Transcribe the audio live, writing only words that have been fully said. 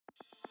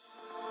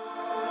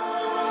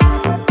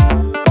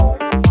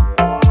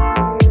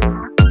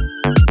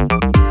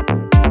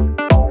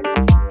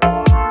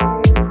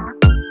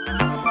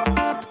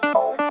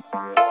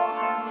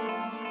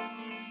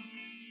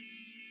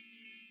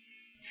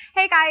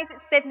guys,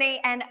 it's Sydney,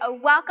 and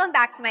welcome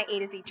back to my A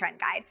to Z trend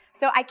guide.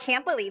 So I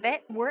can't believe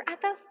it, we're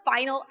at the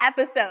final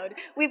episode.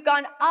 We've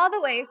gone all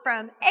the way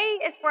from A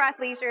is for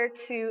athleisure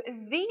to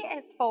Z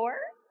is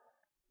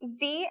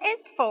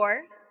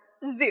for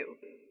zoo.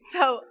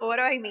 So what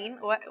do I mean?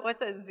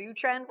 What's a zoo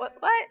trend? What?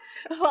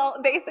 Well,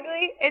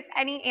 basically, it's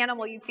any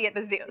animal you'd see at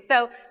the zoo.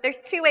 So there's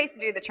two ways to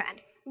do the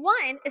trend.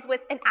 One is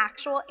with an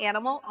actual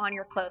animal on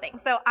your clothing.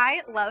 So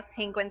I love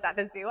penguins at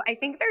the zoo. I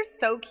think they're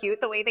so cute,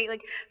 the way they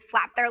like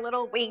flap their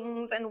little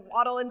wings and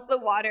waddle into the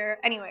water.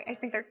 Anyway, I just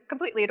think they're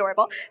completely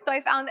adorable. So I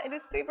found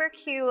this super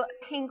cute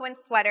penguin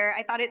sweater.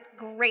 I thought it's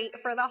great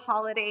for the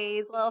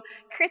holidays, little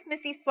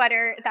Christmassy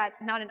sweater that's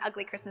not an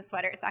ugly Christmas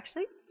sweater. It's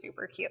actually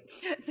super cute.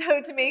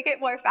 So to make it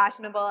more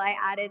fashionable, I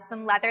added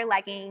some leather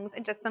leggings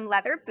and just some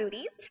leather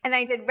booties. And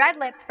I did red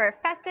lips for a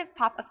festive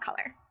pop of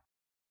color.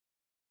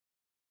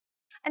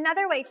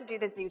 Another way to do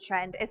the zoo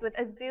trend is with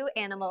a zoo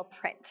animal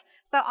print.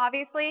 So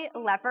obviously,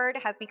 leopard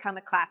has become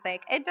a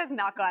classic. It does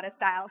not go out of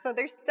style. So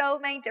there's so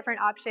many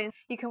different options.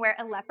 You can wear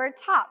a leopard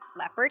top,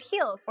 leopard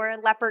heels, or a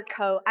leopard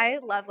coat. I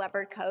love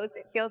leopard coats.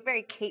 It feels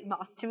very Kate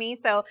Moss to me.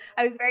 So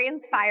I was very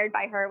inspired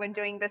by her when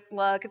doing this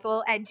look. It's a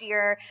little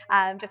edgier,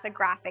 just a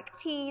graphic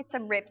tee,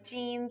 some ripped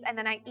jeans, and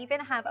then I even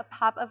have a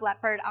pop of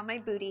leopard on my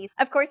booties.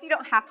 Of course, you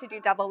don't have to do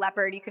double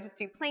leopard. You could just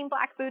do plain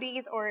black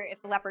booties, or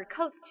if the leopard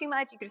coat's too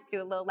much, you could just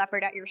do a little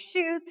leopard at your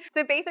shoes.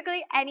 So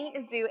basically any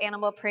zoo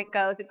animal print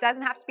goes. It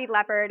doesn't have to be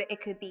leopard.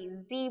 It could be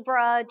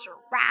zebra,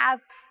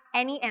 giraffe.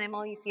 Any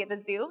animal you see at the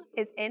zoo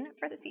is in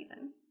for the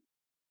season.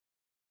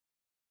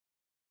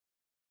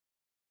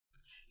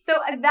 So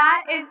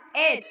that is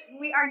it.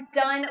 We are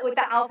done with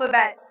the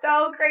alphabet.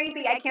 So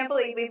crazy. I can't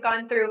believe we've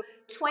gone through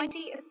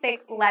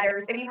 26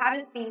 letters. If you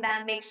haven't seen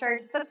them, make sure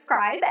to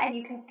subscribe and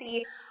you can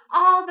see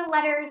all the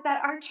letters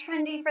that are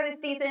trendy for the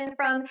season,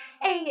 from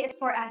A is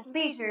for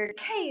athleisure,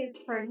 K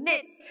is for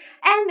knits,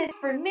 M is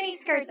for mini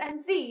skirts,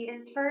 and Z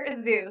is for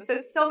zoo.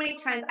 So many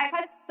trends. I've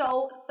had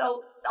so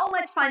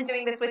much fun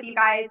doing this with you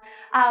guys.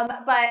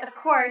 But of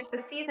course, the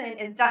season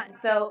is done.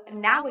 So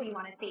now what do you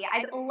want to see?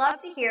 I'd love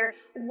to hear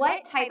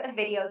what type of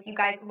videos you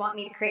guys want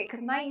me to create,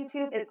 because my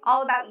YouTube is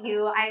all about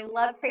you. I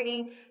love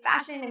creating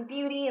fashion and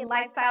beauty and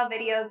lifestyle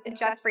videos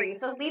just for you.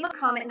 So leave a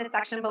comment in the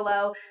section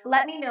below.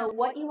 Let me know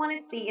what you want to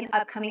see in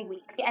upcoming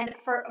weeks. And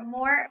for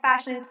more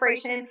fashion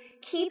inspiration,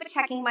 keep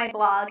checking my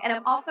blog. And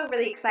I'm also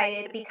really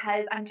excited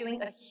because I'm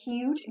doing a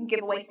huge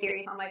giveaway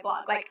series on my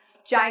blog, like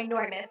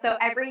ginormous. So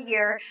every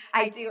year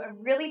I do a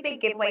really big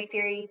giveaway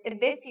series.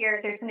 This year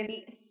there's going to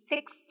be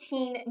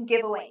 16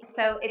 giveaways.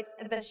 So it's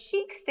the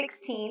Chic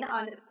 16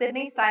 on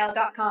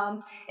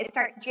sydnestyle.com. It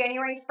starts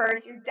January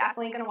 1st. You're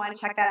definitely going to want to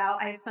check that out.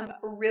 I have some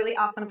really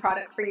awesome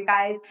products for you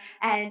guys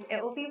and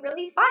it will be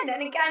really fun.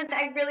 And again,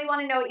 I really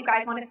want to know what you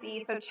guys want to see.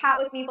 So chat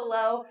with me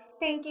below.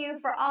 Thank you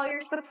for all your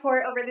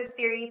support over this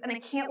series, and I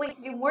can't wait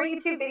to do more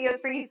YouTube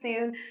videos for you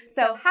soon.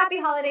 So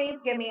happy holidays.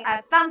 Give me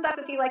a thumbs up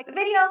if you like the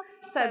video,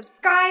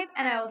 subscribe,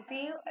 and I will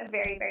see you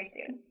very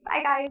soon.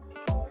 Bye,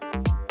 guys.